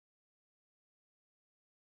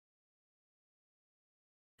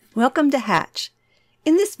Welcome to Hatch.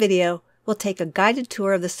 In this video, we'll take a guided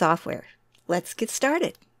tour of the software. Let's get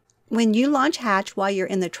started. When you launch Hatch while you're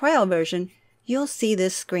in the trial version, you'll see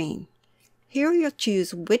this screen. Here you'll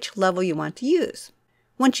choose which level you want to use.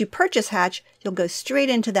 Once you purchase Hatch, you'll go straight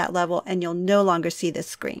into that level and you'll no longer see this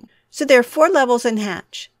screen. So there are 4 levels in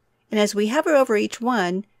Hatch, and as we hover over each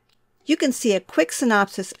one, you can see a quick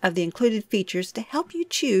synopsis of the included features to help you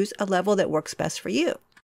choose a level that works best for you.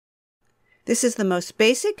 This is the most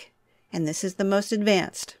basic, and this is the most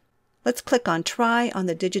advanced. Let's click on Try on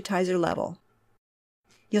the Digitizer level.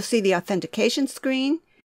 You'll see the authentication screen,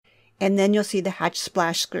 and then you'll see the Hatch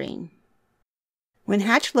splash screen. When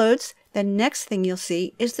Hatch loads, the next thing you'll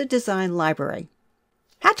see is the design library.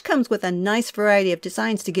 Hatch comes with a nice variety of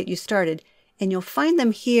designs to get you started, and you'll find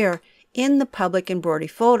them here in the public embroidery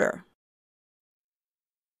folder.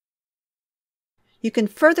 You can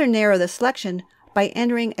further narrow the selection by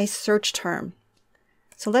entering a search term.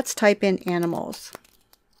 So let's type in animals.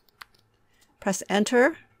 Press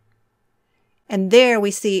enter, and there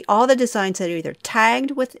we see all the designs that are either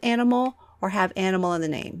tagged with animal or have animal in the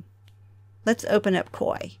name. Let's open up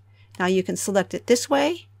koi. Now you can select it this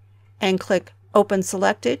way and click Open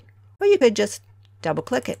Selected, or you could just double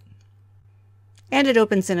click it. And it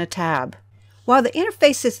opens in a tab. While the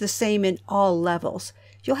interface is the same in all levels,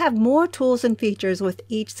 you'll have more tools and features with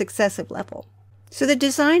each successive level. So the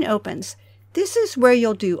design opens. This is where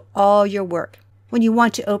you'll do all your work. When you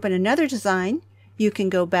want to open another design, you can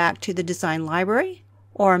go back to the design library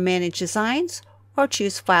or manage designs or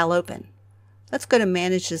choose file open. Let's go to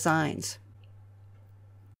manage designs.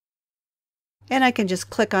 And I can just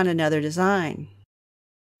click on another design.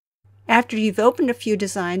 After you've opened a few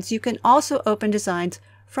designs, you can also open designs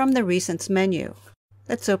from the recents menu.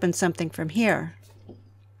 Let's open something from here.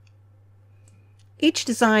 Each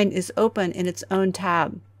design is open in its own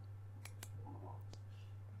tab.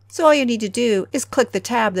 So all you need to do is click the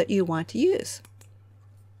tab that you want to use.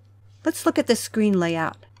 Let's look at the screen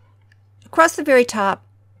layout. Across the very top,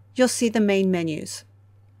 you'll see the main menus.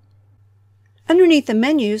 Underneath the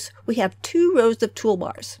menus, we have 2 rows of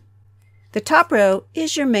toolbars. The top row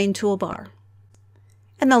is your main toolbar,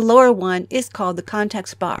 and the lower one is called the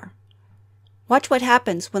context bar. Watch what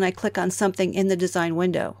happens when I click on something in the design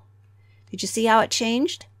window. Did you see how it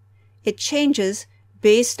changed? It changes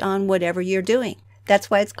based on whatever you're doing. That's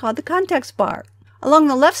why it's called the context bar. Along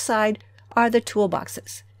the left side are the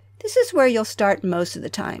toolboxes. This is where you'll start most of the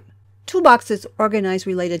time. Toolboxes organize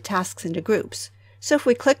related tasks into groups. So if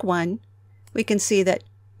we click one, we can see that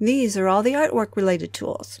these are all the artwork related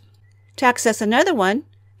tools. To access another one,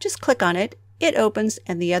 just click on it, it opens,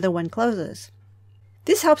 and the other one closes.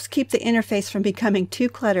 This helps keep the interface from becoming too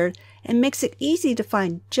cluttered and makes it easy to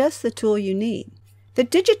find just the tool you need. The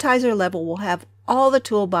digitizer level will have all the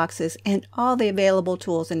toolboxes and all the available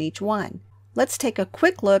tools in each one. Let's take a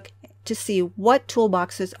quick look to see what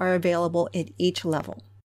toolboxes are available at each level.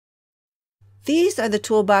 These are the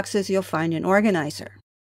toolboxes you'll find in Organizer.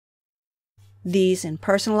 These in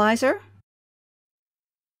Personalizer.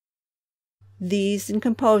 These in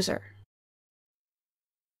Composer.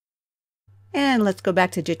 And let's go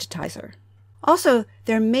back to Digitizer. Also,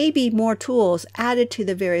 there may be more tools added to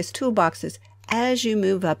the various toolboxes as you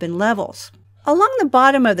move up in levels. Along the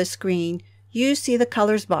bottom of the screen, you see the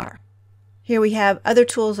colors bar. Here we have other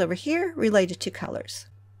tools over here related to colors.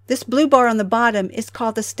 This blue bar on the bottom is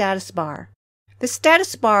called the status bar. The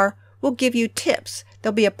status bar will give you tips.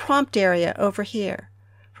 There'll be a prompt area over here.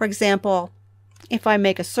 For example, if I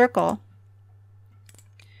make a circle,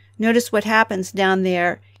 notice what happens down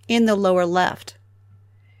there in the lower left.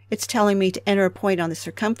 It's telling me to enter a point on the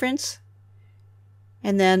circumference,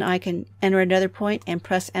 and then I can enter another point and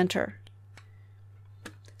press enter.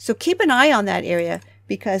 So keep an eye on that area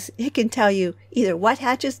because it can tell you either what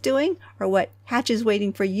Hatch is doing or what Hatch is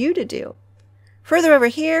waiting for you to do. Further over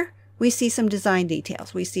here, we see some design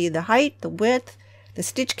details. We see the height, the width, the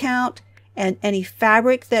stitch count, and any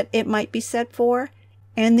fabric that it might be set for,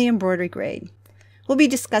 and the embroidery grade. We'll be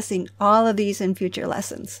discussing all of these in future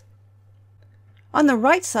lessons. On the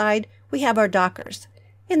right side, we have our dockers,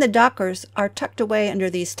 and the dockers are tucked away under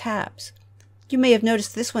these tabs. You may have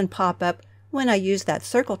noticed this one pop up when I use that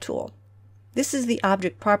circle tool. This is the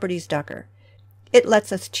Object Properties docker. It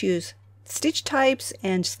lets us choose stitch types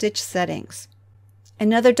and stitch settings.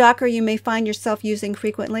 Another docker you may find yourself using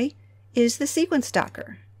frequently is the Sequence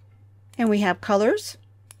docker. And we have colors,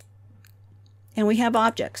 and we have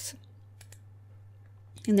objects.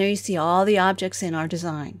 And there you see all the objects in our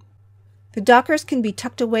design. The dockers can be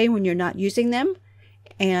tucked away when you're not using them,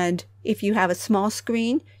 and if you have a small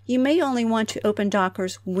screen, you may only want to open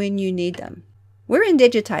dockers when you need them. We're in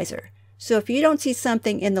Digitizer, So if you don't see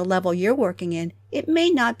something in the level you're working in, it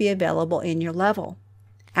may not be available in your level.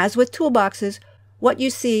 As with toolboxes, what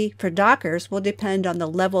you see for dockers will depend on the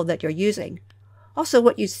level that you're using. Also,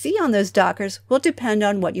 what you see on those dockers will depend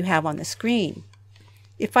on what you have on the screen.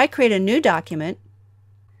 If I create a new document,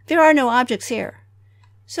 there are no objects here.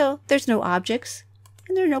 So there's no objects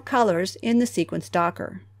and there are no colors in the sequence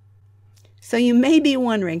docker. So you may be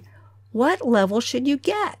wondering, what level should you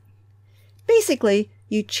get? Basically,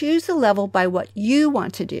 you choose the level by what you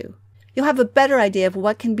want to do. You'll have a better idea of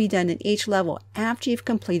what can be done in each level after you've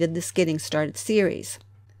completed this Getting Started series.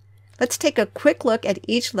 Let's take a quick look at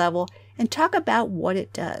each level and talk about what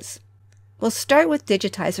it does. We'll start with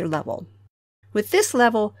Digitizer level. With this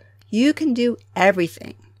level, you can do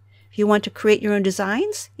everything. If you want to create your own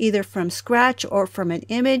designs, either from scratch or from an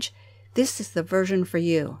image, this is the version for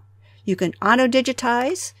you. You can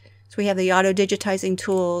auto-digitize, so we have the auto-digitizing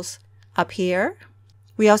tools up here.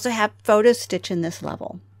 We also have Photo Stitch in this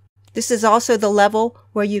level. This is also the level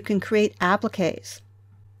where you can create appliques.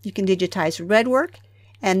 You can digitize red work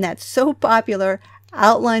and that so popular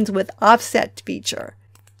Outlines with Offset feature,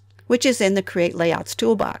 which is in the Create Layouts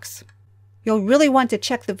toolbox. You'll really want to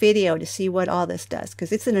check the video to see what all this does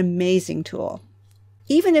because it's an amazing tool.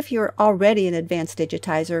 Even if you're already an advanced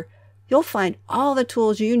digitizer, you'll find all the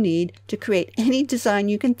tools you need to create any design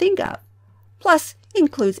you can think of. Plus, it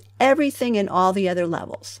includes everything in all the other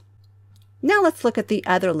levels. Now let's look at the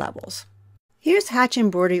other levels. Here's Hatch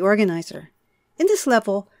Embroidery Organizer. In this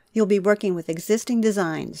level, you'll be working with existing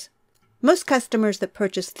designs. Most customers that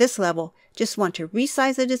purchase this level just want to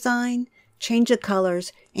resize a design, change the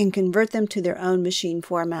colors, and convert them to their own machine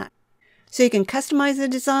format. So you can customize the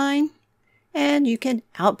design, and you can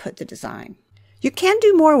output the design. You can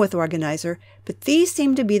do more with Organizer, but these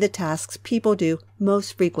seem to be the tasks people do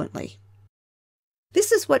most frequently.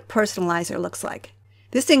 This is what Personalizer looks like.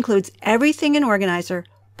 This includes everything in Organizer,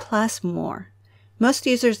 plus more. Most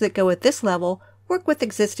users that go at this level work with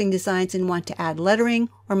existing designs and want to add lettering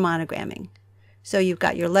or monogramming. So you've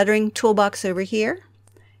got your lettering toolbox over here,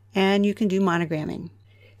 and you can do monogramming.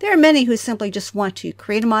 There are many who simply just want to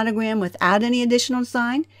create a monogram without any additional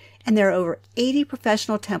design, and there are over 80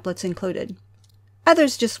 professional templates included.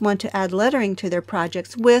 Others just want to add lettering to their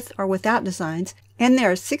projects with or without designs, and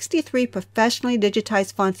there are 63 professionally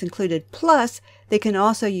digitized fonts included, plus they can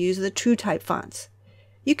also use the TrueType fonts.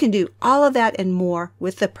 You can do all of that and more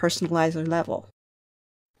with the Personalizer level.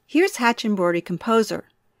 Here's Hatch Embroidery Composer.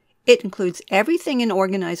 It includes everything in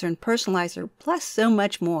Organizer and Personalizer, plus so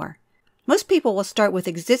much more. Most people will start with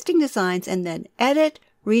existing designs and then edit,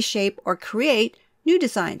 reshape, or create new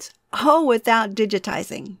designs, all without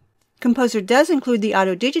digitizing. Composer does include the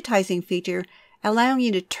auto-digitizing feature, allowing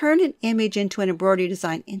you to turn an image into an embroidery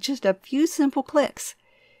design in just a few simple clicks.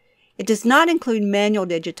 It does not include manual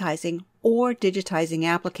digitizing or digitizing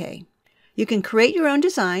applique. You can create your own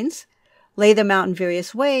designs, lay them out in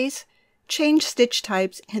various ways, change stitch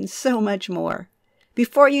types, and so much more.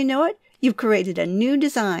 Before you know it, you've created a new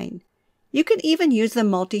design. You can even use the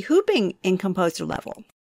multi-hooping in Composer level.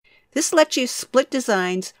 This lets you split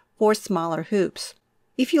designs for smaller hoops.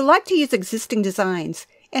 If you like to use existing designs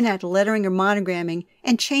and add lettering or monogramming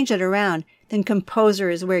and change it around, then Composer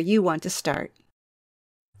is where you want to start.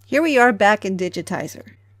 Here we are back in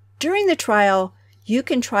Digitizer. During the trial, you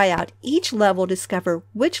can try out each level to discover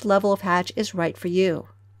which level of Hatch is right for you.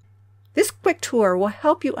 This quick tour will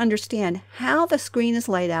help you understand how the screen is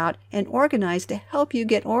laid out and organized to help you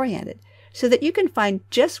get oriented, so that you can find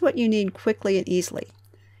just what you need quickly and easily.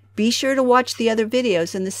 Be sure to watch the other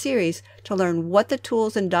videos in the series to learn what the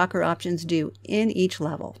tools and Docker options do in each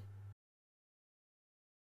level.